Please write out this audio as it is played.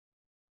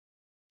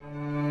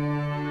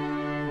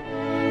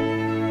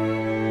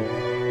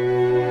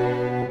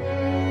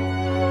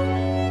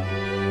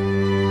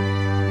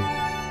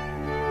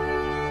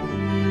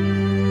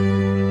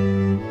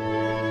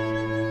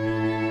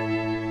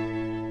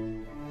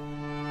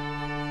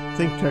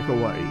ThinkTech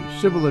Hawaii.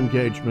 Civil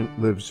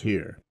engagement lives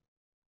here.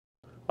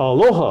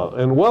 Aloha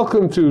and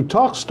welcome to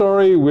Talk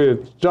Story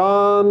with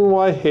John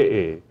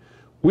Waihee.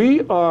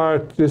 We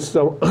are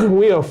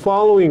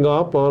following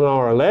up on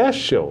our last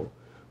show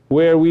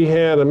where we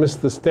had a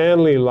Mr.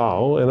 Stanley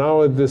Lau, and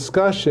our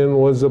discussion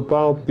was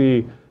about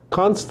the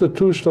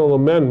constitutional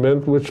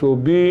amendment which will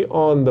be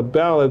on the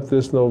ballot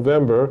this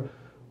November,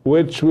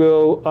 which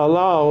will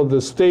allow the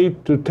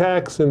state to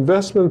tax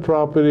investment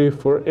property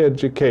for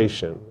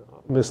education.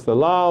 Mr.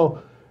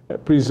 Lau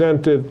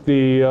presented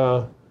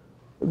the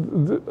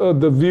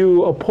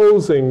view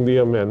opposing the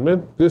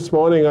amendment. This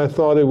morning I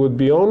thought it would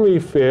be only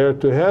fair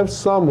to have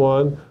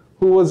someone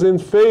who was in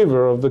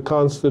favor of the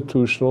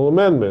constitutional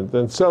amendment.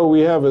 And so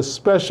we have a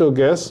special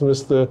guest,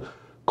 Mr.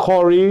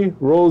 Cory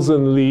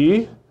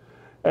Rosenlee,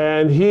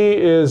 and he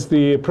is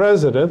the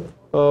president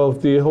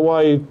of the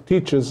Hawaii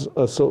Teachers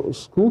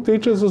School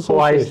Teachers Association?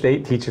 Hawaii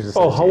State Teachers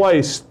Association. Oh,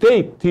 Hawaii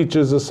State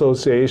Teachers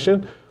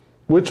Association,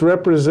 which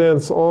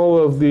represents all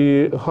of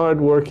the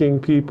hardworking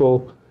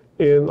people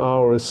in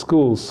our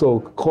schools.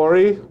 So,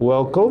 Cory,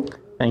 welcome.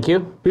 Thank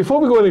you.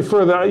 Before we go any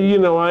further,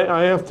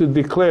 I have to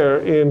declare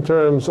in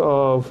terms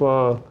of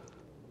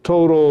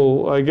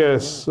total, I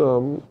guess,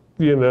 total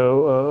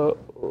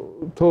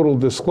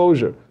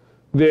disclosure,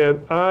 that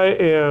I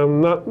am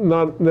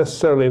not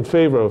necessarily in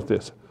favor of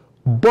this.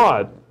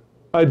 But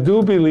I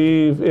do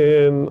believe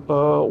in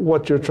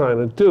what you're trying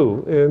to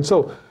do. And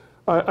so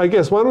I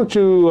guess why don't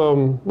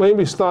you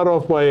maybe start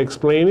off by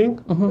explaining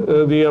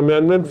the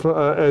amendment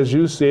as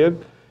you see it.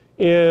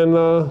 And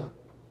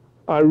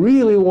I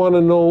really want to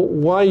know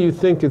why you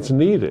think it's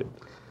needed.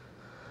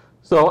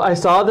 So I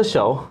saw the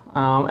show,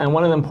 and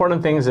one of the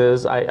important things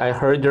is I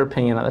heard your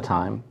opinion at the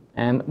time.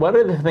 And one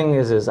of the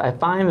things is I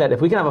find that if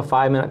we can have a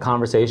 5-minute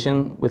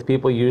conversation with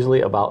people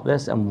usually about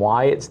this and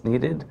why it's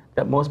needed,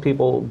 that most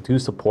people do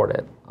support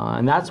it.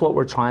 And that's what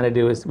we're trying to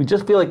do, is we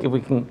just feel like if we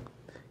can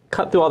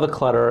cut through all the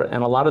clutter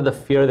and a lot of the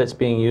fear that's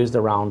being used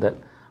around it,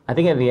 I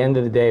think at the end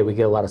of the day we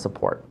get a lot of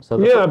support. So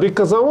yeah,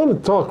 because I want to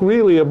talk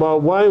really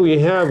about why we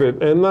have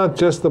it and not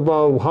just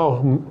about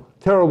how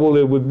terrible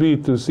it would be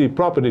to see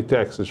property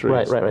taxes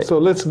raised. Right. So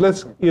let's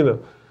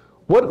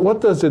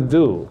what does it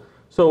do?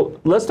 So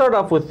let's start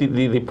off with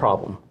the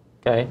problem,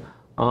 okay?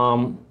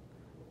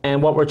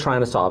 And what we're trying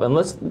to solve. And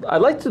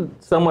I'd like to,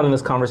 somewhat in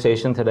this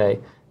conversation today,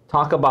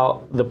 talk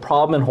about the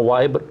problem in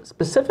Hawaii, but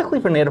specifically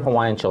for Native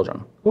Hawaiian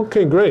children.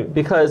 Okay, great.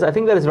 Because I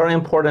think that it's very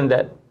important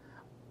that,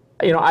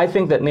 I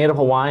think that Native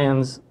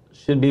Hawaiians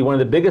should be one of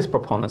the biggest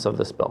proponents of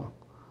this bill.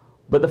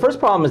 But the first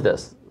problem is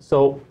this.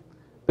 So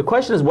the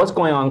question is what's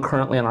going on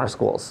currently in our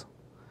schools?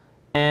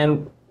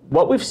 And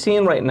what we've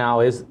seen right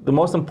now is the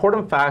most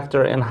important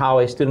factor in how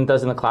a student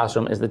does in the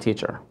classroom is the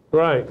teacher.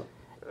 Right,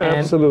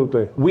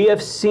 absolutely. And we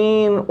have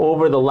seen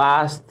over the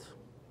last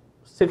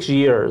 6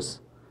 years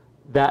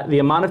that the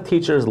amount of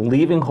teachers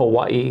leaving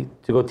Hawaii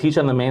to go teach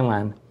on the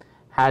mainland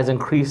has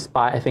increased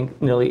by, I think,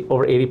 nearly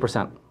over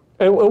 80%.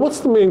 And what's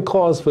the main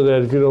cause for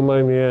that, if you don't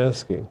mind me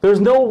asking?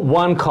 There's no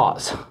one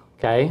cause,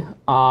 okay?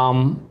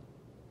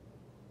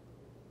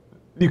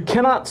 You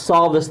cannot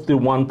solve this through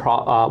one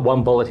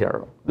bullet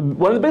here.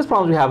 One of the biggest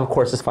problems we have, of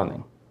course, is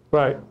funding.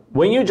 Right.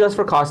 When you adjust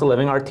for cost of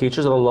living, our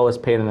teachers are the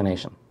lowest paid in the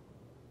nation.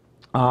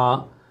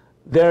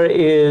 There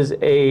is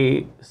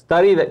a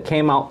study that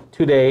came out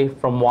today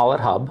from Wallet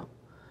Hub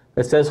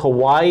that says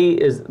Hawaii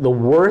is the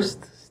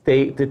worst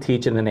state to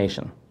teach in the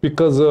nation.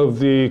 Because of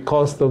the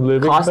cost of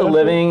living? Cost of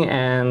living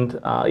and,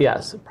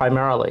 yes,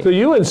 primarily. So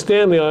you and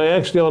Stanley are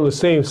actually on the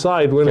same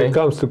side when it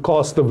comes to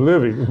cost of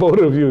living, both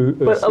of you.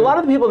 But a lot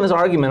of the people in this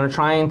argument are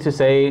trying to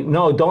say,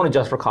 no, don't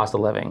adjust for cost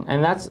of living.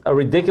 And that's a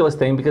ridiculous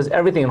thing because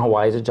everything in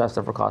Hawaii is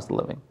adjusted for cost of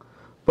living.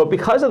 But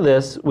because of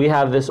this, we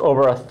have this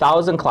over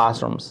 1,000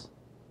 classrooms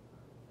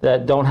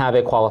that don't have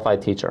a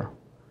qualified teacher.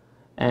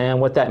 And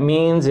what that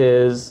means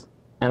is,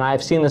 and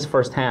I've seen this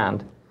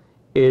firsthand,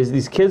 is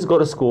these kids go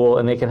to school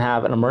and they can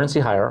have an emergency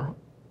hire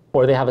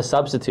or they have a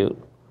substitute.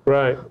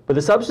 Right. But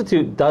the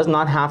substitute does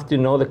not have to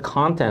know the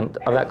content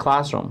of that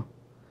classroom.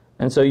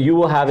 And so you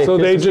will have a... So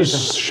they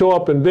just show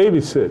up and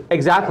babysit.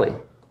 Exactly.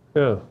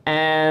 Yeah.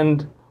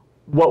 And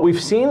what we've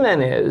seen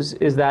then is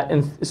that,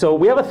 so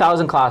we have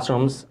 1,000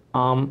 classrooms,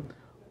 and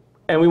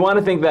we want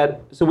to think that,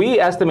 so we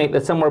estimate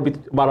that somewhere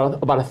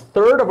about a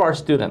third of our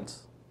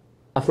students,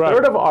 a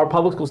third of our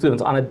public school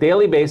students on a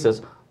daily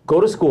basis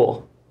go to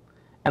school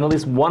and at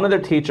least one of their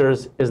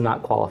teachers is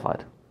not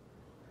qualified.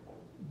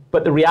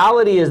 But the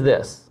reality is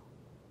this.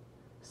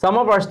 Some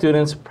of our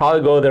students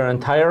probably go their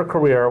entire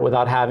career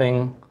without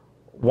having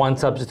one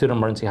substitute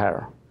emergency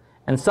hire.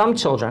 And some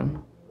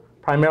children,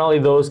 primarily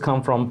those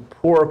come from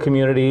poor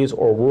communities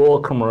or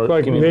rural communities.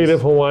 Like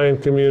Native Hawaiian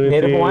communities.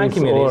 Native Hawaiian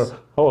communities.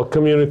 Or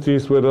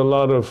communities with a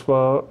lot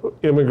of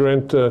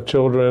immigrant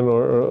children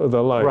or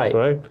the like,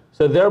 right?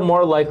 So they're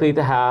more likely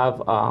to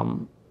have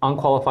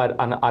unqualified,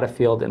 out of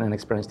field, and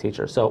inexperienced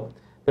teachers. So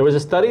there was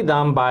a study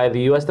done by the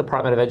U.S.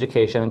 Department of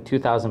Education in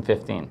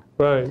 2015.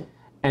 Right.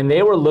 And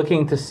they were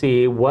looking to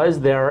see,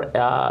 was there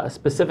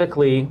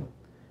specifically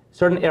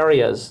certain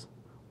areas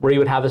where you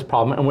would have this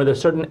problem, and were there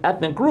certain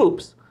ethnic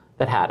groups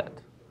that had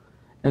it.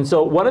 And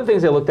so one of the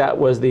things they looked at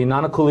was the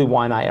Nanakuli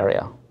Waianae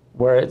area,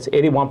 where it's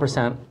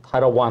 81%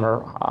 Title I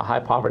or high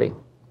poverty.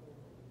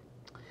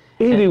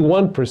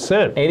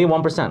 81%?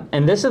 81%.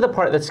 And this is the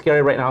part that's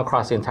scary right now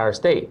across the entire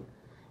state,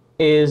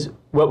 is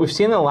what we've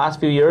seen in the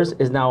last few years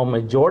is now a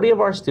majority of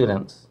our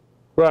students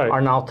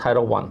are now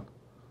Title I,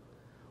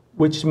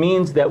 which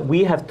means that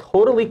we have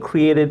totally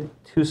created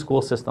two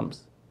school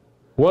systems.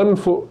 One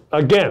for,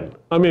 again,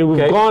 I mean,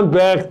 we've gone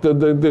back,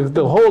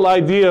 the whole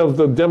idea of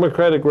the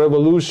democratic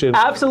revolution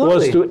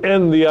was to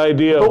end the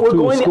idea of two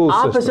school systems. But we're going the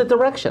opposite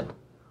direction.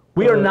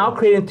 We are now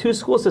creating two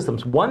school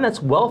systems, one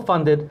that's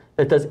well-funded,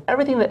 that does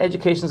everything that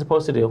education is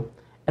supposed to do,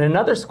 and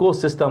another school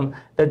system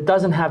that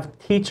doesn't have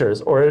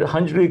teachers or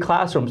 100-degree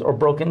classrooms or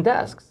broken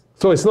desks.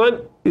 So it's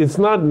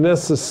not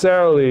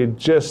necessarily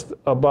just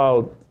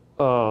about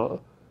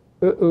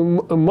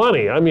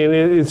money. I mean,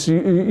 it's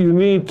you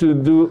need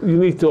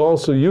to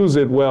also use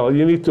it well.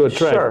 You need to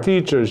attract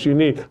teachers.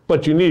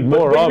 But you need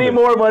more of it. You need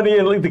more money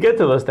to get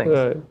to those things.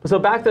 Right. So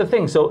back to the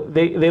thing. So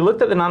they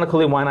looked at the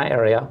Nanakuli Waianae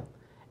area,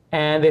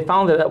 and they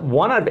found that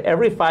 1 out of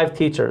every 5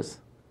 teachers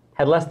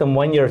had less than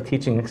 1 year of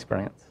teaching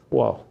experience.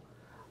 Wow.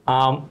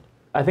 I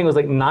think it was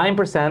like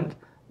 9%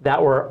 that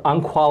were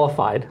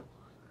unqualified.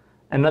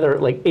 Another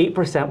like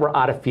 8% were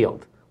out of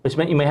field, which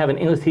meant you may have an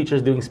English teacher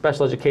doing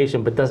special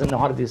education but doesn't know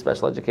how to do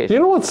special education.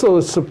 You know what's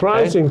so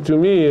surprising to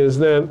me is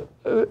that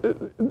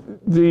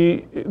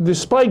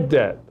despite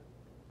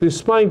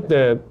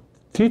that,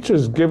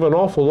 teachers give an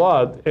awful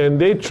lot and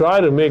they try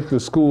to make the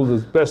schools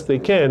as best they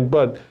can,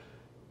 but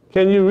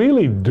can you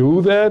really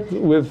do that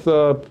with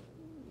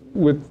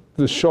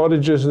the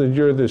shortages that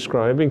you're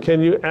describing?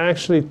 Can you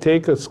actually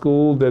take a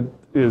school that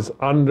is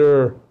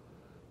under,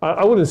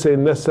 I wouldn't say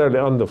necessarily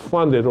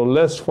underfunded or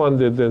less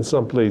funded than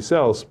someplace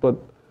else, but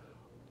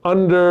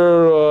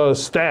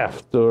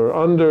understaffed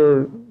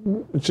or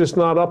just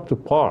not up to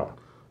par?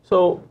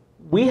 So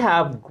we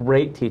have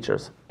great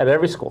teachers at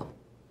every school.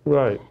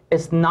 Right.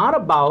 It's not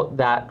about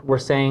that we're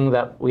saying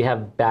that we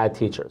have bad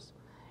teachers.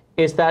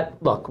 It's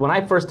that, look, when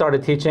I first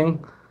started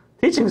teaching,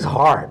 teaching's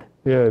hard.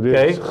 Yeah, it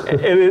is.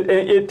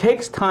 It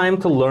takes time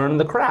to learn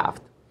the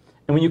craft.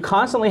 And when you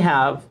constantly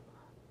have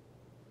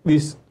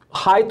these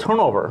high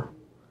turnover,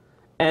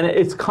 and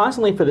it's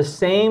constantly for the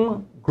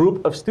same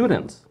group of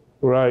students,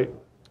 right,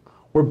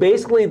 we're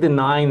basically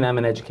denying them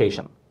an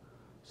education.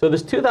 So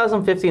this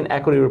 2015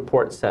 equity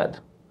report said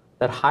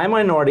that high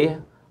minority,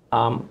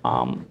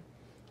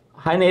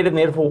 high native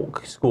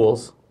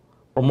schools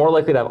were more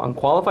likely to have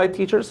unqualified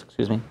teachers,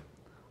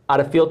 out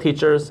of field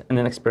teachers, and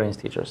inexperienced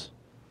teachers.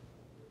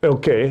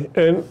 Okay,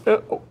 and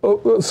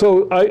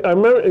so I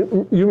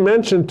remember you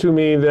mentioned to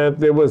me that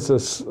there was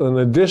an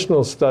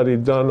additional study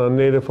done on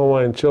Native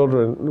Hawaiian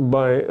children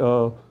by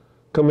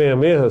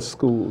Kamehameha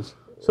schools.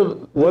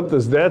 So what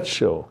does that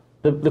show?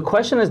 The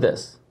question is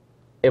this: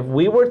 if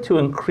we were to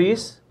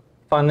increase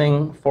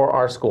funding for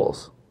our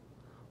schools,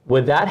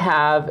 would that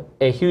have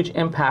a huge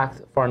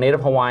impact for our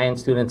Native Hawaiian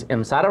students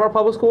inside of our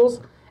public schools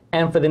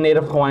and for the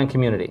Native Hawaiian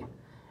community?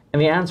 And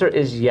the answer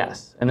is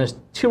yes. And there's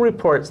 2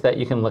 reports that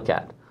you can look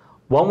at.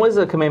 One was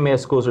the Kamehameha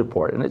Schools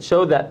report, and it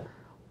showed that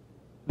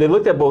they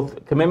looked at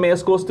both Kamehameha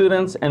School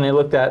students and they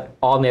looked at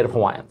all Native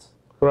Hawaiians.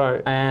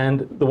 Right.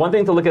 And the one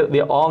thing to look at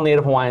the all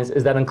Native Hawaiians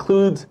is that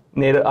includes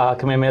Native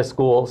Kamehameha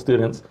School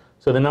students,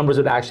 so the numbers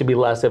would actually be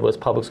less if it was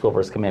public school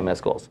versus Kamehameha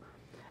schools.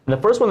 And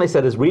the first one they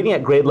said is reading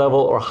at grade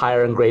level or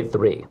higher in grade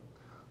 3.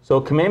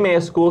 So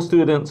Kamehameha schools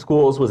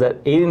was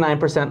at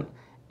 89%,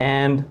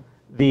 and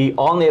the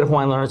all Native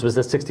Hawaiian learners was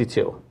at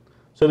 62.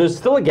 So there's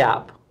still a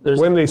gap.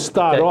 When they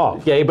start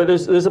off. Yeah, but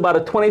there's about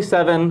a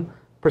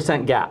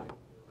 27% gap.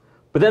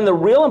 But then the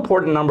real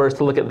important number is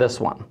to look at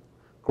this one.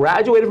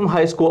 Graduated from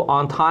high school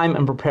on time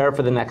and prepare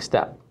for the next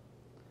step.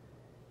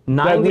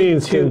 That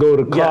means can go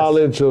to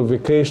college or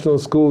vocational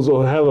schools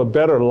or have a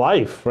better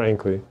life,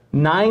 frankly.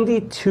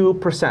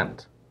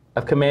 92%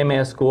 of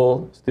Kamehameha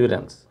School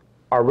students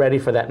are ready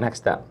for that next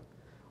step.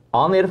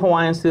 All Native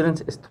Hawaiian students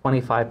is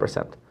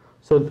 25%.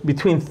 So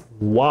between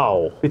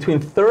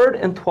 3rd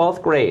and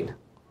 12th grade,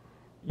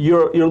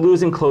 you're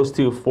losing close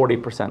to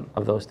 40%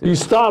 of those students. You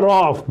start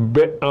off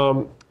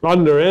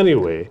under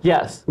anyway.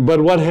 Yes.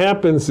 But what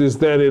happens is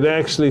that it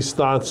actually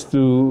starts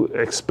to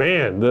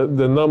expand,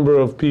 the number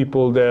of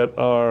people that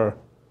are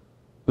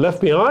left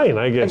behind,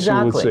 I guess you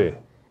would say.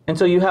 And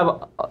so you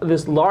have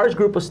this large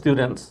group of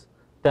students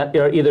that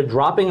are either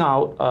dropping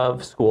out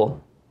of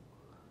school,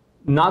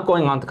 not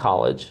going on to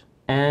college,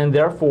 and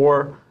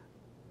therefore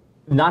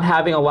not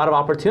having a lot of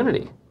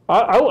opportunity.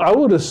 I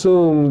would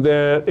assume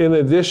that in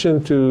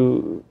addition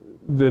to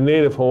the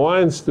Native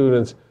Hawaiian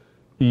students,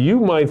 you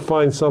might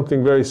find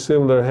something very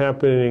similar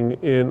happening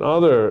in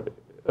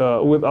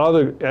with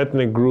other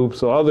ethnic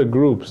groups or other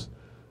groups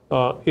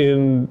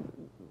in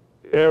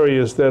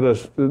areas that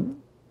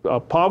are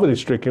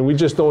poverty-stricken. We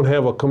just don't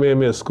have a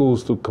Kamehameha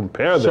schools to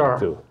compare them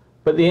to.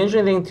 But the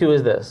interesting thing too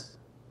is this,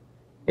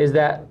 is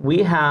that we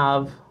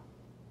have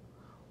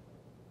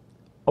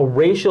a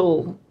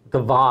racial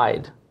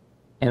divide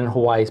in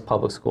Hawaii's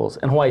public schools,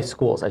 in Hawaii's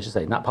schools, I should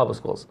say, not public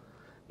schools.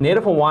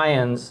 Native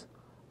Hawaiians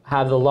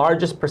have the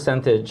largest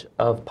percentage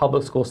of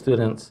public school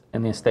students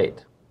in the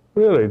state.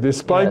 Really?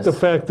 Despite Yes. the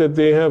fact that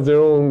they have their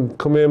own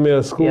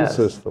Kamehameha school Yes.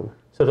 system?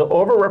 So they're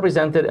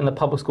overrepresented in the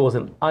public schools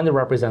and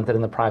underrepresented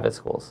in the private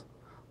schools.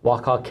 While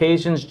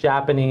Caucasians,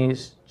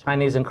 Japanese,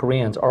 Chinese, and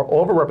Koreans are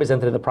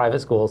overrepresented in the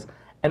private schools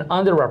and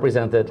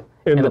underrepresented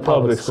in the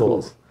public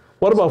schools.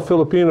 What about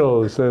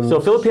Filipinos?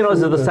 So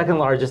Filipinos are the second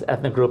largest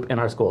ethnic group in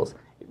our schools.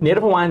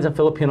 Native Hawaiians and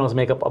Filipinos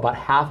make up about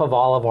half of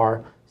all of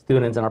our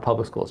students in our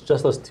public schools,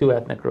 just those two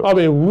ethnic groups. I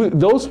mean,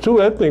 those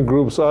two ethnic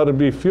groups ought to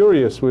be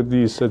furious with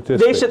these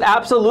statistics. They should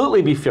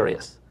absolutely be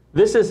furious.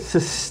 This is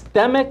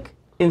systemic,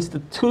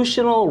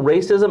 institutional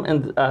racism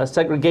and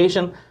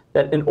segregation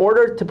that in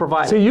order to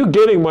provide... See, you're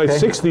getting my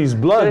 60s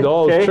blood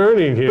all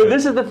churning here. But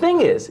this is the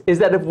thing is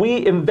that if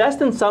we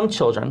invest in some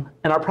children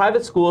and our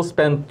private schools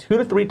spend 2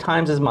 to 3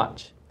 times as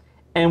much,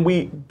 and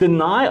we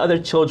deny other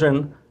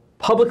children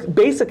public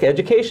basic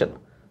education.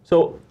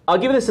 So I'll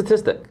give you the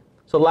statistic.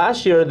 So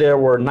last year there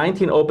were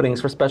 19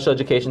 openings for special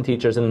education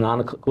teachers in the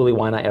non-Kuli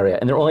Waianae area,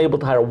 and they're only able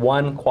to hire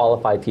 1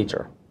 qualified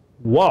teacher.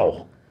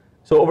 Wow.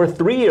 So over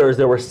 3 years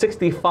there were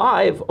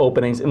 65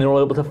 openings, and they were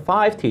only able to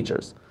 5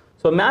 teachers.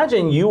 So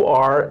imagine you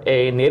are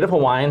a Native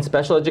Hawaiian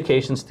special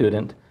education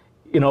student,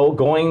 you know,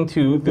 going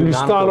to the You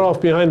start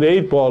off behind the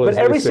 8 ball, as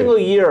But every they say.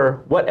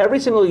 every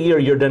single year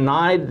you're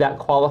denied that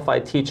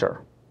qualified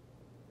teacher.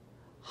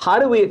 How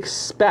do we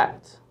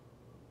expect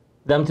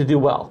them to do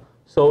well?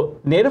 So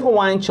Native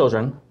Hawaiian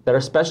children that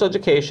are special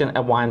education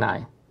at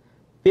Waianae,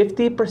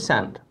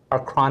 50% are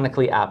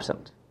chronically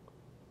absent.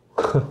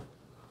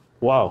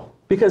 Wow.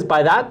 Because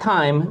by that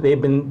time,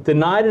 they've been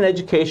denied an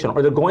education,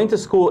 or they're going to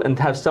school and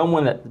have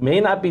someone that may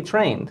not be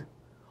trained.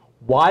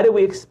 Why do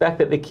we expect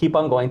that they keep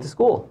on going to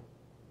school?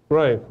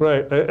 Right,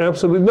 right,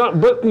 absolutely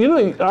not. But you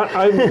know,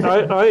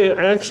 I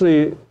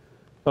actually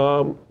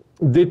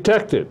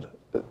detected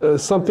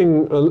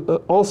something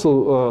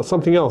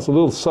something else, a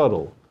little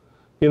subtle.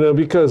 You know,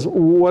 because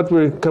what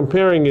we're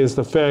comparing is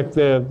the fact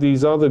that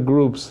these other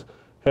groups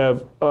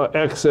have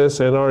access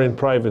and are in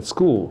private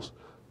schools.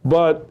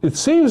 But it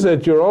seems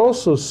that you're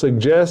also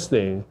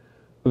suggesting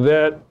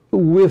that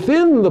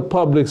within the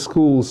public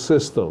school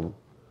system,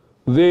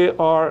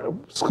 there are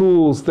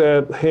schools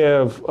that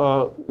have,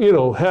 you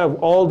know, have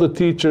all the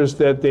teachers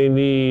that they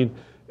need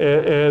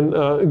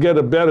and get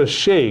a better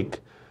shake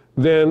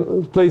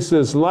than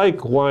places like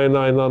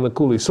Waianae and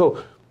Nanakuli.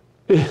 So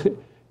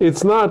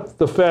it's not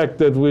the fact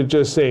that we're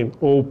just saying,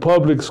 oh,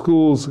 public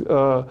schools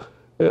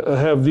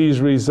have these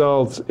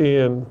results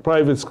and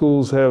private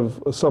schools have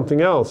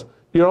something else.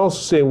 You're also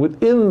saying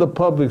within the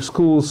public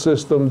school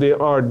system,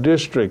 there are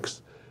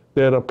districts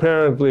that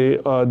apparently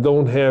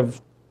don't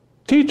have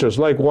teachers,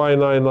 like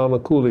Waianae and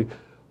Nanakuli,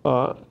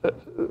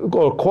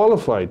 or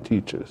qualified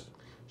teachers.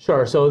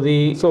 Sure, so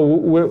the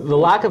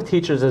lack of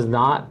teachers is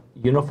not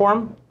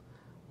uniform,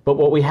 but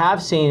what we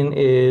have seen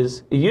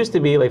is, it used to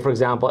be, like, for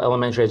example,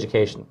 elementary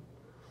education.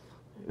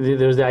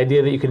 There's the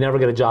idea that you could never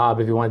get a job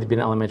if you wanted to be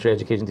an elementary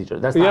education teacher.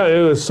 That's not,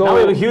 it was so... Now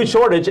we have a huge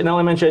shortage in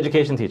elementary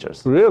education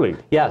teachers. Really?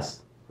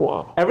 Yes.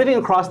 Wow. Everything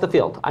across the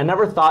field. I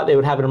never thought they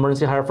would have an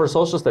emergency hire for a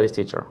social studies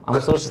teacher. I'm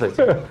a social studies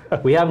teacher.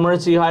 We have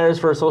emergency hires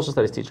for social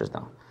studies teachers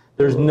now.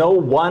 There's no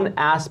one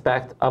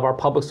aspect of our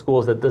public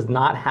schools that does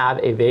not have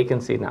a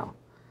vacancy now.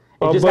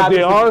 But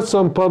there are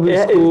some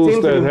public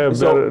schools that have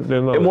better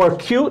than others. More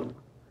acute,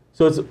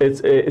 so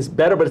it's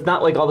better, but it's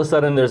not like all of a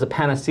sudden there's a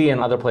panacea in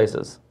other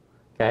places.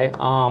 Okay.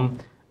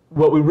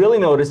 What we really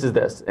notice is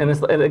this, and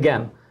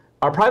again,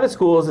 our private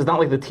schools, it's not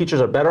like the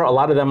teachers are better. A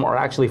lot of them are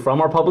actually from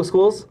our public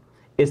schools.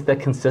 It's the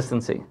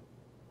consistency.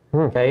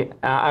 Okay,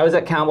 I was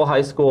at Campbell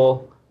High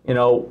School. You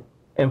know,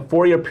 in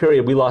 4-year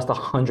period, we lost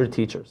 100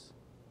 teachers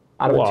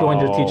out of a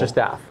 200 teacher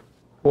staff.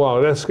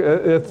 Wow, that's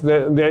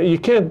you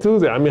can't do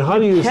that. I mean, how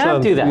do you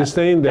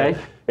sustain that?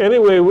 Okay.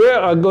 Anyway, we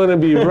are going to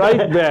be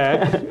right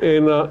back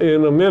in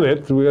a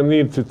minute. We're going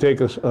to need to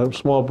take a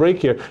small break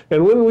here,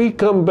 and when we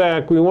come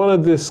back, we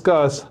want to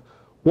discuss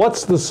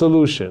what's the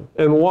solution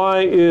and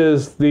why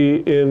is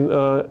in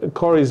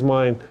Corey's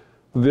mind,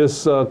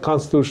 this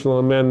constitutional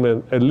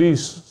amendment at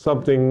least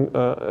something,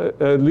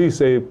 at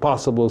least a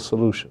possible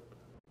solution.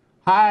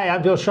 Hi,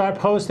 I'm Bill Sharp,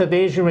 host of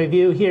Asian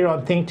Review here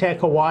on ThinkTech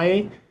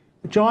Hawaii.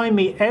 Join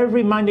me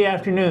every Monday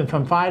afternoon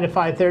from 5 to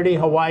 5:30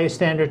 Hawaii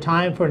Standard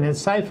Time for an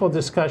insightful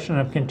discussion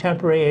of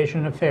contemporary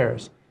Asian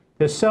affairs.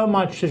 There's so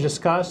much to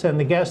discuss, and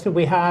the guests that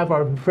we have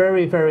are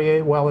very,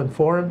 very well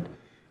informed.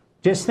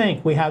 Just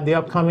think, we have the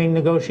upcoming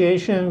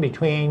negotiation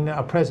between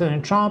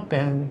President Trump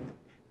and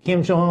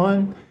Kim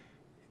Jong-un.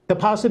 The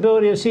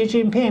possibility of Xi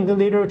Jinping, the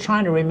leader of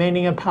China,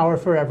 remaining in power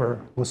forever.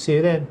 We'll see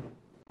you then.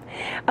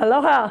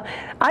 Aloha,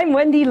 I'm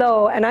Wendy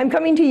Lowe, and I'm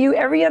coming to you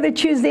every other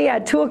Tuesday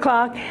at 2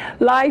 o'clock,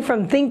 live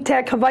from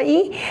ThinkTech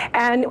Hawaii.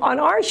 And on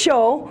our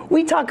show,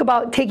 we talk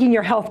about taking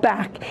your health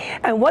back.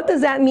 And what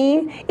does that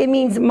mean? It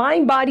means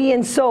mind, body,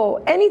 and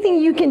soul.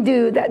 Anything you can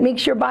do that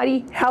makes your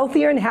body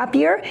healthier and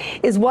happier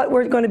is what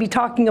we're going to be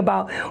talking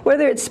about.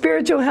 Whether it's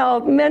spiritual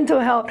health, mental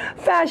health,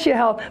 fascia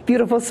health,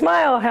 beautiful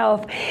smile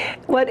health,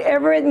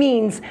 whatever it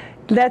means,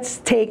 let's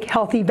take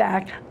healthy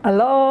back.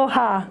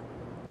 Aloha.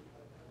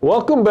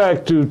 Welcome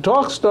back to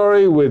Talk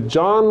Story with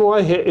John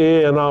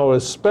Waihee and our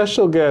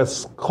special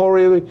guest,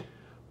 Corey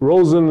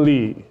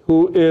Rosenlee,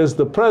 who is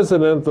the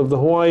president of the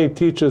Hawaii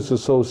Teachers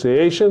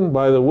Association.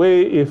 By the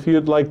way, if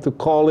you'd like to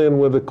call in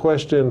with a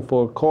question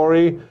for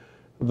Corey,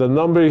 the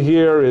number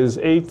here is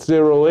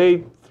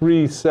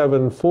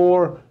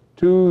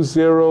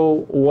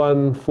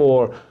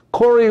 808-374-2014.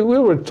 Corey, we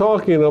were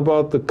talking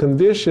about the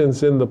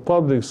conditions in the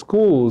public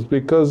schools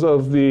because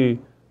of the,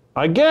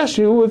 I guess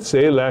you would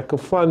say, lack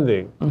of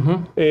funding.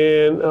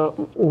 And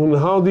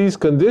how these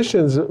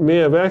conditions may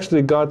have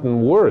actually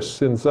gotten worse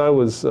since I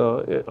was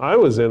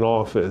in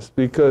office,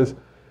 because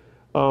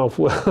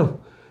well,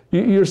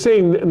 you're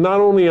saying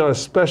not only are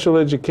special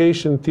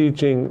education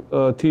teaching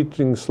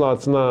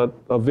slots not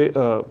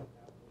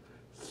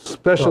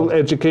special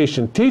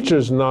education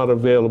teachers not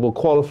available,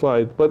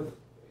 qualified, but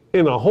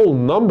in a whole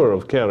number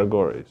of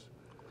categories.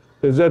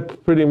 Is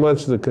that pretty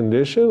much the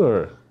condition,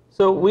 or?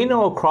 So we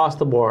know across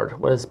the board,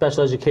 whether it's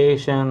special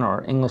education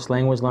or English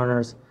language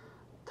learners,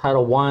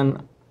 Title I,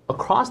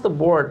 across the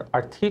board,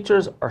 our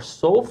teachers are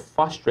so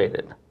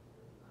frustrated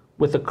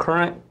with the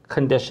current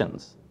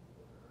conditions.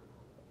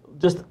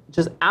 Just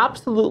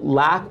absolute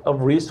lack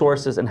of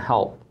resources and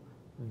help.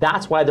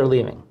 That's why they're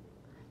leaving.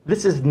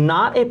 This is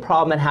not a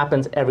problem that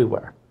happens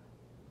everywhere.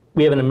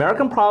 We have an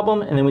American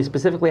problem, and then we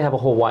specifically have a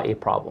Hawaii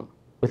problem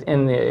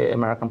within the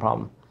American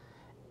problem.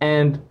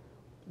 And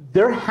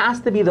there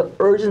has to be the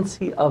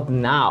urgency of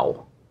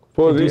now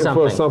to do something.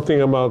 For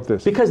something about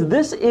this. Because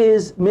this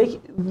is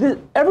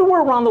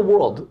everywhere around the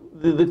world,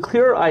 the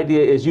clear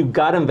idea is you've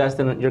got to invest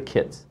in your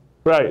kids.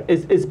 Right.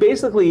 It's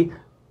basically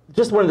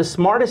just one of the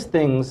smartest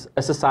things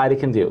a society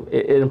can do.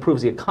 It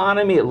improves the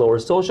economy, it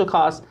lowers social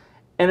costs,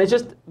 and it's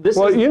just this.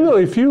 Well, you know,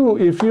 if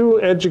you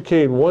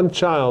educate one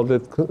child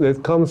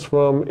that comes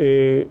from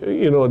a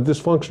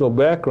dysfunctional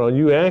background,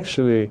 you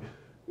actually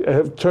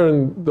have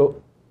turned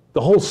the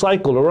whole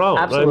cycle around.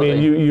 Absolutely. I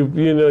mean,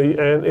 you know,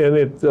 and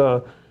it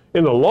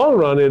in the long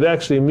run, it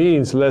actually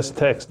means less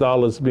tax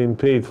dollars being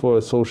paid for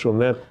a social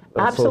net.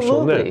 Absolutely.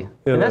 Social net,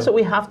 and that's what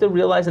we have to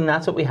realize, and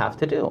that's what we have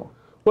to do.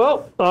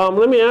 Well,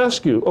 let me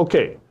ask you,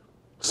 okay,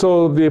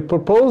 so the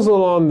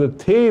proposal on the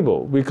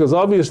table, because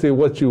obviously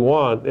what you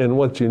want and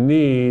what you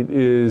need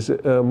is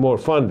more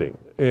funding,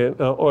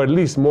 or at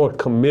least more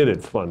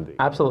committed funding.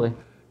 Absolutely.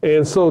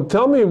 And so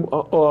tell me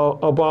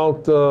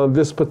about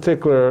this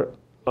particular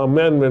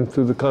amendment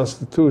to the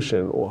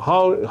Constitution, or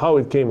how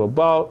it came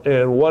about,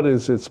 and what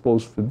is it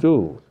supposed to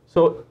do?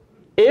 So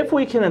if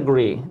we can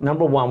agree,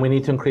 number one, we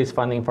need to increase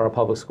funding for our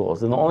public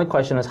schools. And the only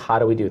question is, how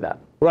do we do that?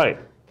 Right.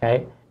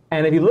 Okay.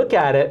 And if you look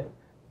at it,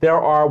 there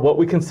are what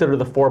we consider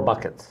the 4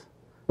 buckets.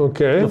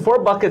 Okay. The 4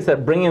 buckets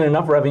that bring in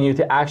enough revenue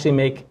to actually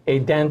make a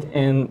dent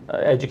in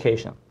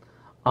education.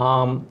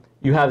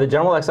 You have the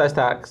general excise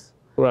tax.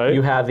 Right.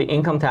 You have the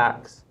income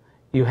tax.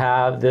 You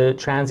have the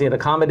transient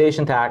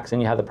accommodation tax,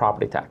 and you have the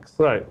property tax.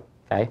 Right.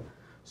 Okay.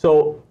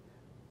 So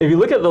if you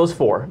look at those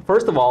 4,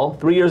 first of all,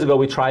 3 years ago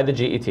we tried the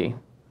GET,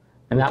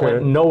 and that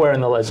went nowhere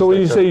in the legislature. So when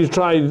you say you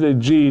tried the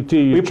GET,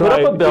 you tried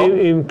put up a bill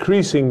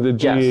increasing the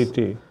GET.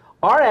 Yes.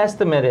 Our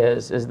estimate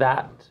is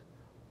that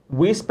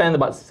we spend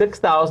about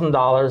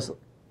 $6,000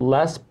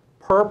 less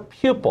per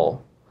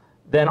pupil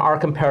than our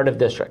comparative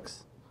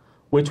districts,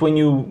 which when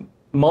you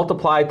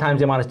multiply times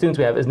the amount of students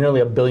we have is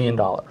nearly $1 billion.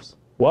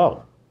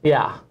 Wow.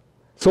 Yeah.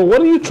 So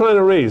what are you trying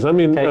to raise? I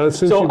mean,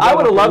 so I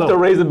would have loved to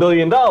raise $1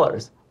 billion.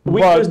 There's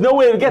no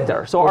way to get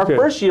there. So our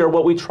first year,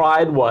 what we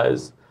tried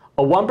was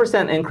a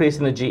 1% increase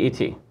in the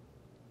GET.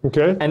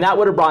 Okay. And that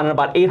would have brought in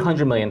about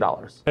 $800 million.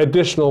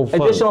 Additional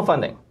funding. Additional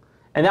funding.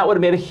 And that would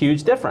have made a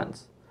huge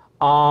difference.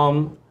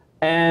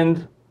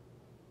 And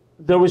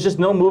there was just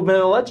no movement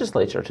in the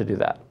legislature to do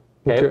that.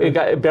 Okay? It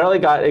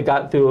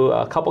got through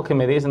a couple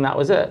committees, and that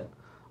was it.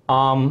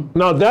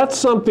 Now that's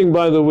something,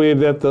 by the way,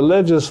 that the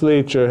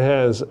legislature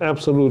has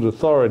absolute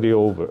authority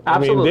over.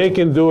 Absolutely. I mean, they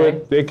can do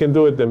it. They can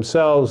do it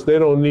themselves. They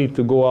don't need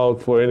to go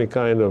out for any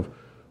kind of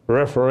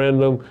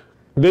referendum.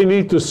 They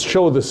need to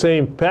show the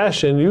same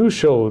passion you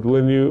showed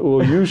when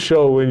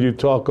you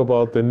talk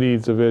about the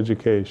needs of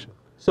education.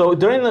 So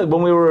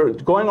when we were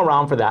going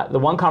around for that, the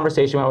one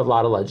conversation we had with a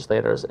lot of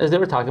legislators is they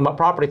were talking about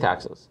property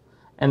taxes.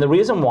 And the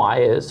reason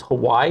why is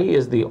Hawaii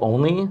is the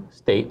only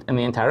state in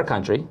the entire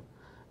country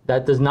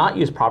that does not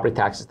use property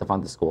taxes to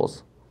fund the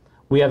schools.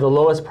 We have the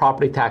lowest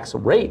property tax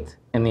rate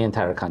in the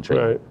entire country.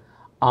 Right.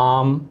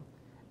 And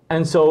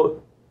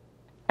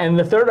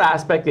the third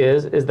aspect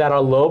is that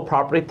our low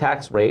property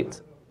tax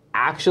rates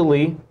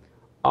actually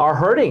are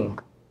hurting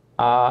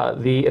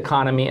the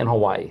economy in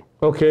Hawaii.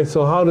 Okay,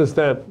 so how does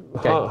that?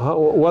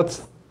 How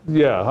does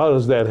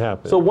that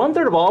happen? So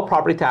 1/3 of all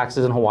property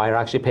taxes in Hawaii are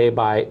actually paid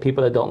by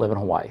people that don't live in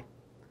Hawaii.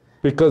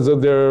 Because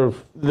of their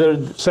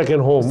second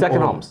home.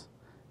 Second homes.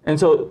 And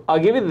so I'll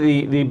give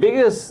you the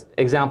biggest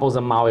examples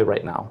in Maui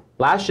right now.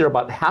 Last year,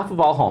 about half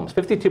of all homes,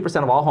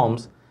 52% of all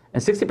homes,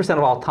 and 60%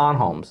 of all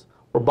townhomes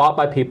were bought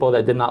by people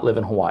that did not live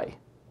in Hawaii.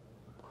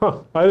 Huh,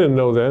 I didn't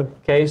know that.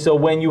 Okay, so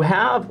when you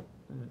have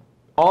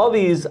all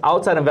these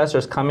outside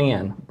investors coming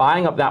in,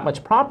 buying up that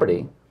much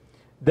property,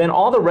 then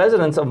all the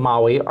residents of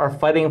Maui are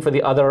fighting for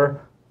the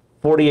other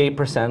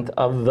 48%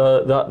 of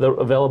the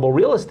available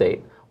real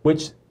estate,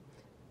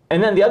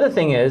 and then the other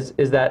thing is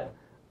that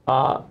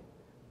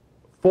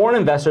foreign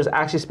investors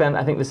actually spend,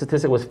 I think the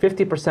statistic was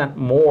 50%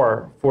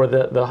 more for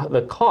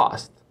the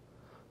cost.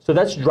 So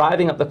that's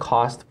driving up the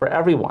cost for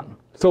everyone.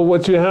 So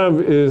what you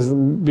have is,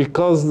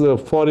 because the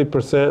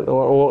 40%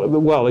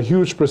 well, a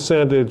huge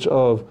percentage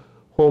of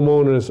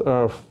homeowners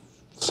are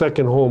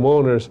second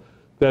homeowners,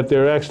 that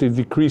they're actually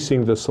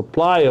decreasing the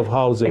supply of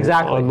housing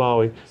on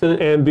Maui. So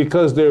and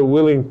because they're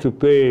willing to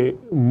pay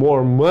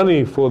more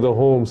money for the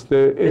homes,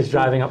 it's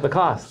driving up the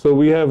cost. So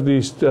we have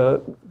these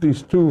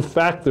two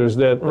factors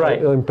that are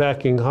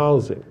impacting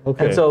housing.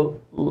 Okay. And so,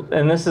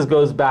 and this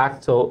goes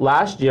back to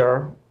last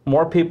year,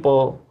 more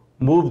people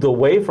moved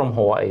away from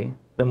Hawaii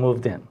than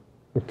moved in.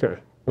 Okay.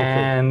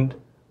 And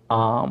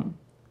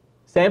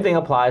same thing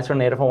applies for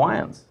Native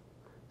Hawaiians.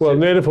 Well,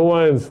 Native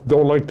Hawaiians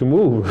don't like to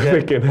move. Yeah.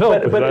 They can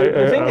help it. But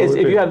the thing is,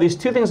 if you have these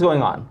two things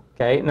going on,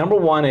 okay, number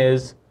one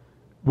is,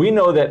 we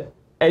know that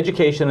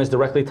education is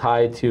directly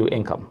tied to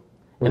income.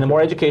 And the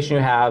more education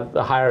you have,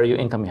 the higher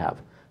income you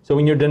have. So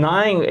when you're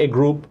denying a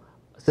group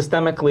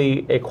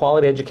systemically a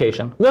quality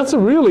education. That's a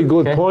really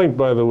good point,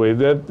 by the way,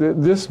 that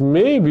this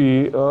may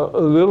be a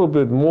little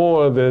bit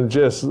more than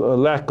just a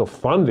lack of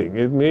funding.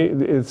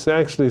 It's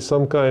actually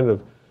some kind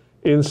of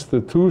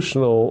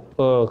institutional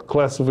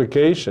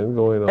classification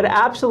going on. It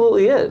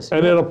absolutely is.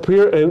 And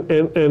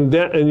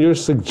and you're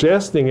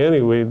suggesting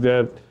anyway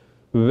that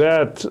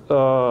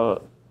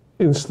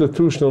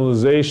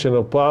institutionalization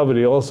of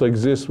poverty also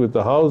exists with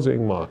the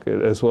housing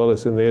market as well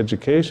as in the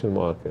education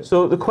market.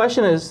 So the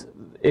question is,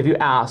 if you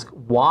ask,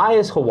 why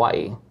is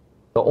Hawaii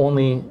the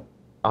only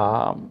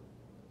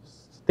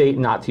state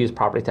not to use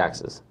property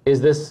taxes?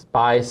 Is this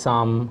by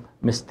some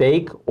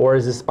mistake or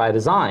is this by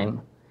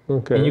design?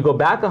 Okay. And you go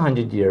back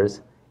 100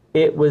 years,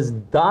 it was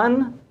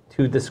done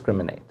to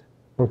discriminate.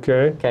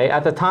 Okay. Okay.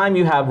 At the time,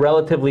 you have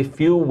relatively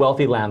few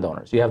wealthy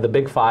landowners. You have the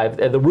big five,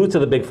 the roots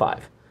of the big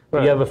five.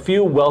 Right. You have a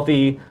few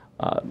wealthy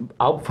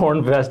foreign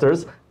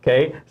investors,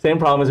 okay, same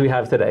problem as we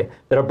have today,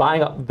 that are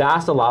buying up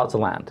vast amounts of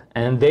land.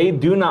 And they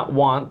do not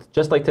want,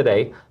 just like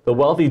today, the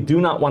wealthy do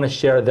not want to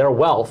share their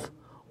wealth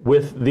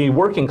with the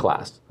working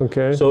class.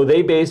 Okay. So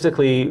they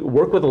basically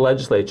work with the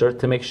legislature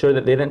to make sure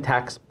that they didn't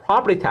tax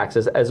property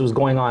taxes as was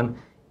going on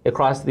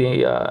across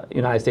the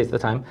United States at the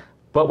time.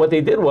 But what they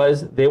did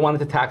was they wanted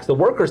to tax the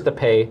workers to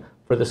pay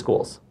for the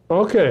schools.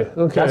 Okay,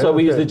 okay. That's why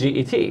we use the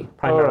GET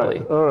primarily.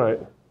 All right.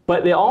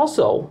 But they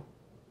also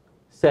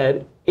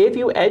said, if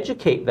you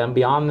educate them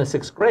beyond the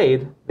 6th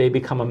grade, they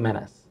become a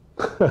menace.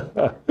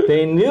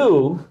 They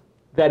knew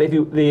that if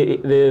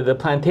the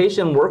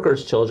plantation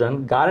workers'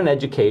 children got an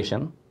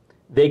education,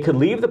 they could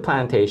leave the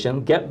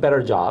plantation, get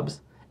better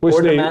jobs,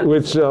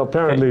 which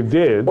apparently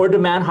did, or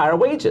demand higher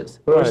wages,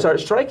 or start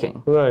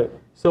striking. Right.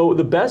 So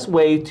the best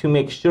way to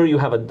make sure you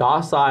have a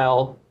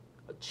docile,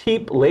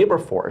 cheap labor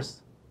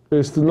force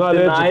is to not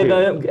deny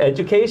the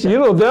education. You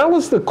know, that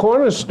was the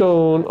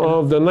cornerstone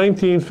of the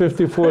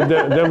 1954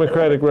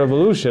 Democratic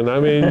Revolution.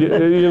 I mean,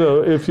 you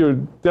know, if you're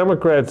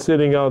Democrats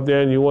sitting out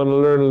there and you want to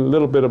learn a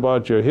little bit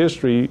about your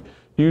history,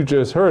 you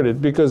just heard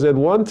it. Because at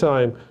one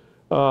time,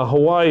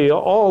 Hawaii,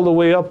 all the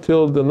way up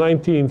till the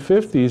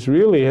 1950s,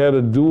 really had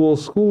a dual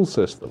school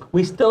system.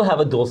 We still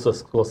have a dual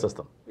school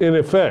system. In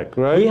effect,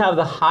 right? We have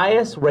the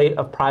highest rate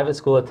of private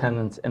school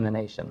attendance in the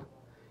nation.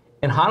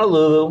 In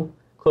Honolulu,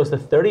 close to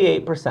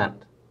 38%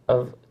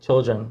 of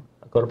children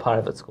go to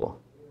private school.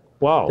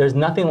 Wow. There's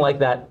nothing like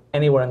that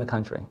anywhere in the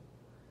country.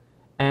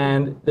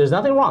 And there's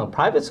nothing wrong.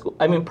 Private school,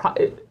 I mean,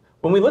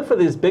 when we look for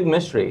this big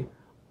mystery,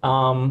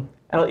 and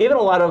even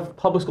a lot of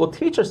public school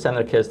teachers send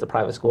their kids to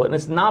private school, and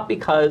it's not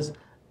because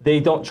they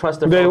don't trust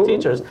their fellow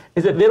teachers.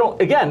 Is that they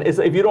don't, again, it's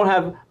if you don't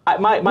have,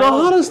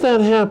 how does that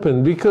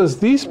happen? Because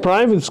these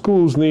private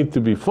schools need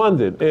to be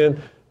funded, and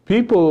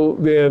people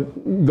that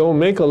don't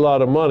make a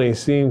lot of money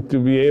seem to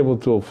be able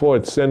to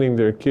afford sending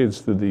their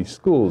kids to these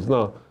schools.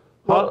 Now,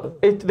 so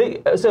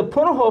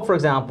Punahou, for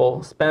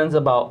example, spends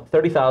about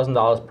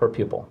 $30,000 per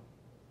pupil.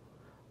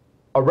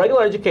 A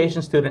regular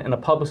education student in a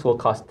public school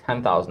costs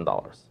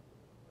 $10,000.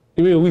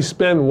 You mean we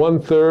spend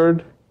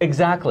 1/3?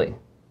 Exactly.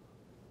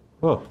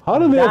 Huh. How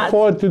do they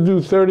afford to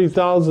do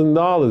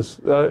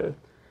 $30,000?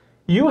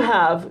 You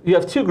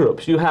have two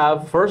groups.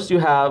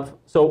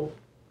 So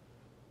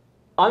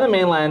on the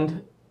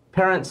mainland,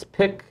 parents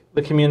pick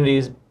the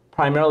communities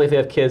primarily if they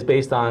have kids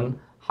based on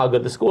how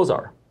good the schools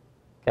are.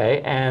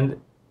 Okay, and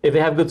if they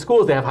have good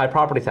schools, they have high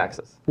property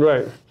taxes.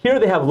 Right. Here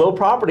they have low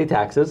property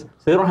taxes,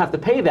 so they don't have to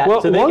pay that,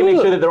 so they can make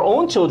sure that their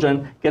own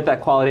children get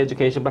that quality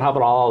education, but how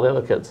about all the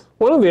other kids?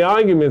 One of the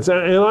arguments, and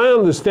I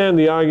understand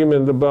the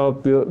argument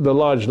about the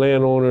large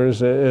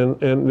landowners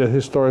and the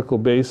historical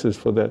basis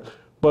for that,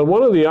 but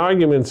one of the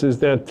arguments is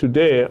that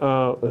today,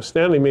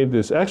 Stanley made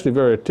this actually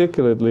very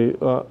articulately,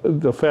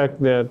 the fact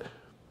that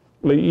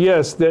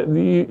yes, that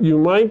you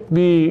might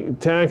be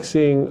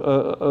taxing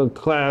a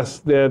class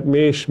that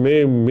may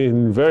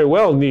very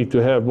well need to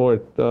have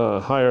more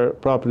higher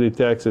property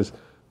taxes,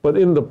 But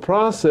in the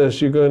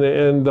process, you're going to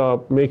end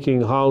up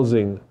making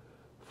housing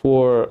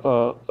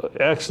for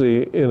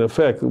actually, in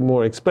effect,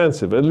 more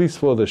expensive, at least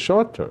for the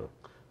short term.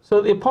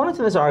 So the opponents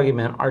in this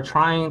argument are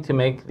trying to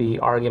make the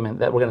argument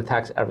that we're going to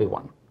tax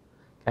everyone,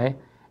 okay?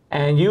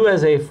 And you,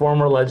 as a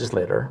former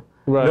legislator,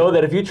 know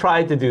that if you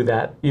tried to do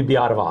that, you'd be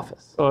out of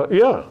office.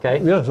 Yeah.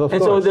 Okay. Yes, of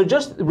course. So they're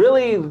just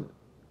really,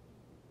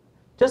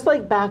 just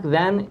like back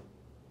then,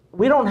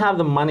 we don't have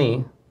the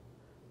money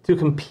to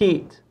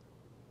compete.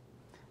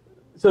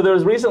 So there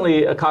was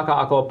recently a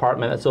Kaka'ako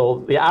apartment that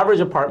sold. The average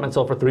apartment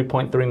sold for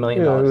 $3.3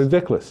 million. Yeah,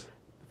 ridiculous.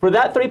 For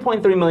that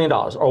 $3.3 million,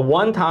 or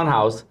one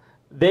townhouse,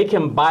 they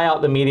can buy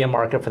out the media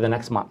market for the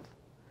next month.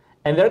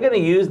 And they're going to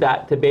use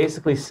that to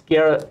basically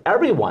scare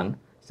everyone,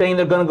 saying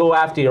they're going to go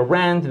after your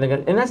rent,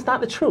 and that's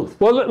not the truth.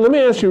 Well, let me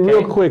ask you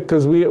real quick,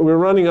 because we're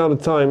running out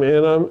of time,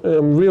 and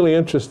I'm really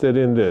interested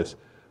in this.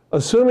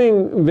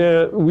 Assuming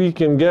that we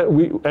can get,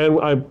 and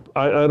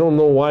I don't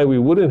know why we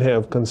wouldn't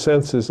have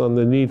consensus on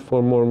the need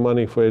for more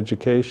money for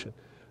education.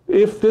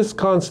 If this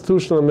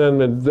constitutional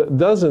amendment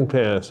doesn't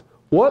pass,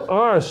 what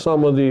are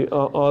some of the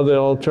other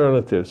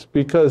alternatives?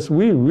 Because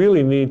we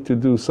really need to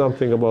do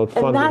something about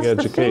funding education. And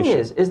that's the thing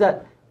is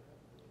that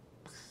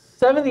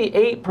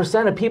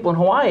 78% of people in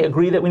Hawaii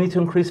agree that we need to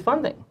increase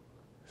funding.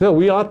 So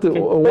we ought to.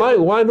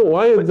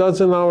 Why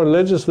doesn't our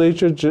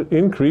legislature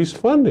increase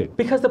funding?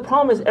 Because the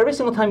problem is every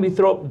single time you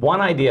throw up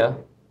one idea,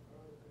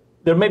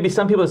 there may be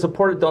some people that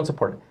support it, don't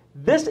support it.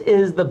 This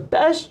is the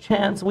best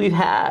chance we've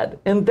had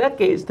in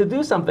decades to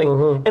do something,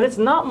 and it's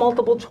not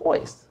multiple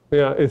choice.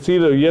 Yeah, it's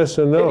either yes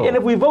or no. And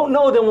if we vote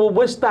no, then we'll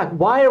wish back.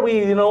 Why are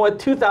we, at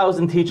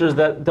 2,000 teachers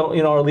that don't,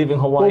 are leaving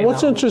Hawaii? Well,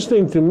 what's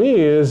interesting to me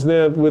is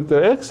that with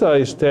the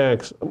excise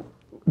tax,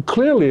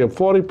 clearly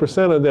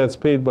 40% of that's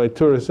paid by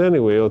tourists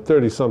anyway, or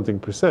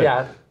 30-something%.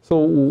 Yeah.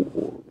 So,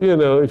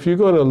 if you're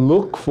going to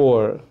look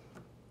for,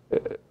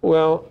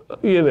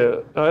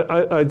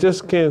 I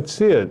just can't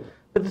see it.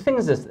 But the thing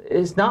is this,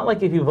 it's not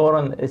like if you vote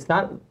on, it's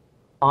not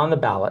on the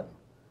ballot,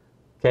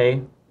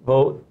 okay?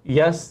 Vote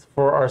yes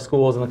for our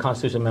schools and the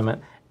Constitution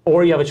Amendment,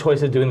 or you have a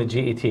choice of doing the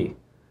GET,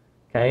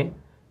 okay?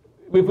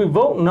 If we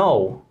vote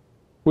no.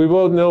 We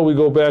vote no, we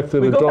go back to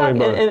the drawing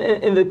board.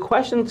 And the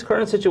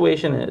current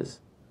situation is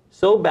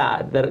so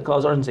bad that it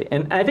causes urgency.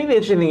 And I think the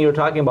interesting thing you were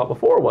talking about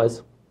before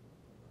was,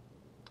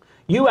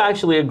 you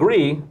actually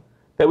agree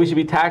that we should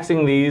be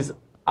taxing these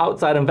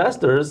outside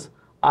investors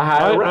a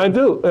higher rate. I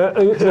do.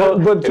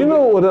 But you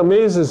know what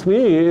amazes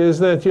me is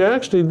that you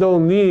actually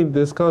don't need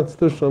this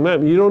constitutional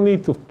amendment. You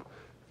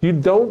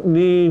don't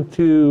need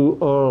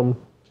to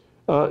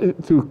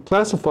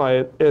classify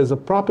it as a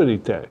property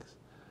tax.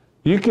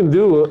 You can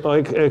do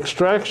like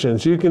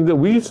extractions. You can do.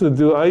 We used to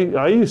do.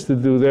 I used to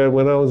do that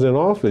when I was in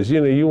office.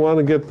 You want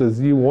to get this.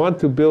 You want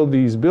to build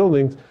these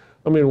buildings.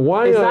 I mean,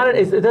 why?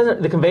 It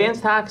doesn't. The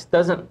conveyance tax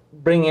doesn't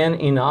bring in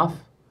enough.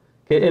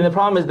 Okay, and the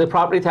problem is the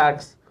property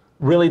tax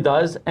really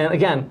does. And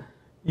again,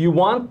 you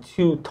want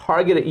to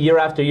target it year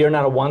after year,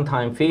 not a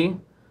one-time fee.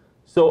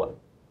 So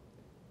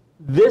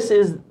this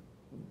is.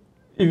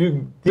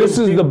 This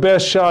is the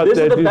best shot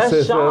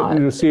that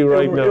you see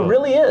right now. It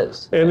really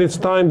is. And it's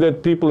time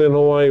that people in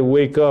Hawaii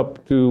wake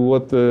up to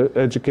what the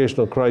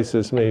educational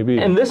crisis may be.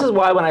 And this is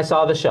why when I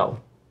saw the show,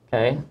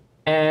 okay,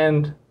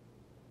 and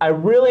I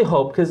really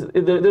hope, because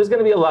there's going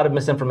to be a lot of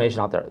misinformation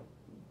out there,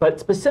 but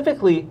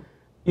specifically,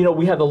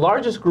 we have the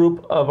largest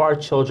group of our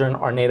children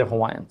are Native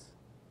Hawaiians.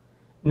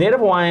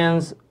 Native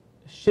Hawaiians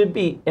should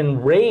be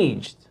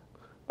enraged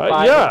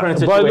by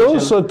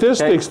those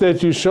statistics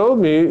that you showed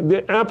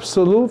me,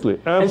 absolutely.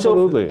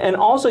 And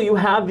also you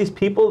have these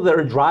people that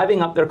are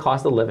driving up their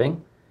cost of living,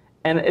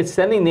 and it's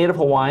sending Native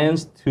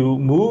Hawaiians to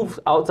move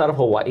outside of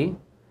Hawaii.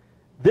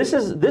 This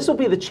will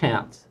be the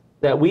chance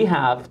that we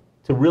have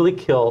to really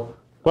kill.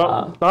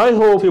 Well, I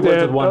hope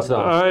that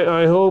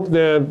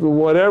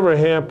whatever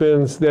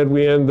happens, that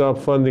we end up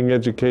funding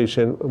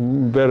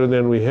education better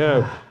than we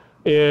have.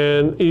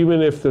 And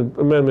even if the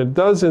amendment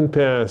doesn't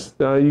pass,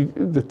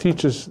 the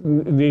teachers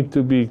need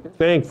to be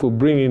thankful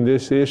bringing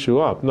this issue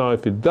up. Now,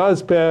 if it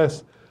does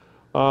pass,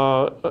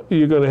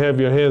 you're going to have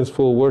your hands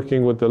full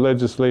working with the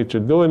legislature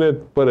doing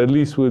it, but at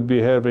least we'd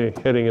be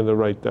heading in the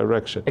right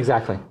direction.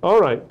 Exactly. All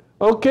right.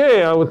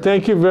 Okay, I would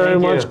thank you very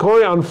much,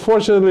 Corey.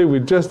 Unfortunately, we're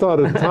just out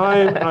of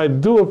time. I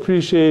do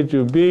appreciate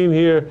you being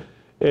here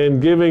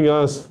and giving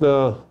us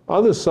the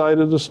other side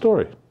of the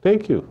story.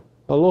 Thank you.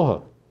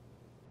 Aloha.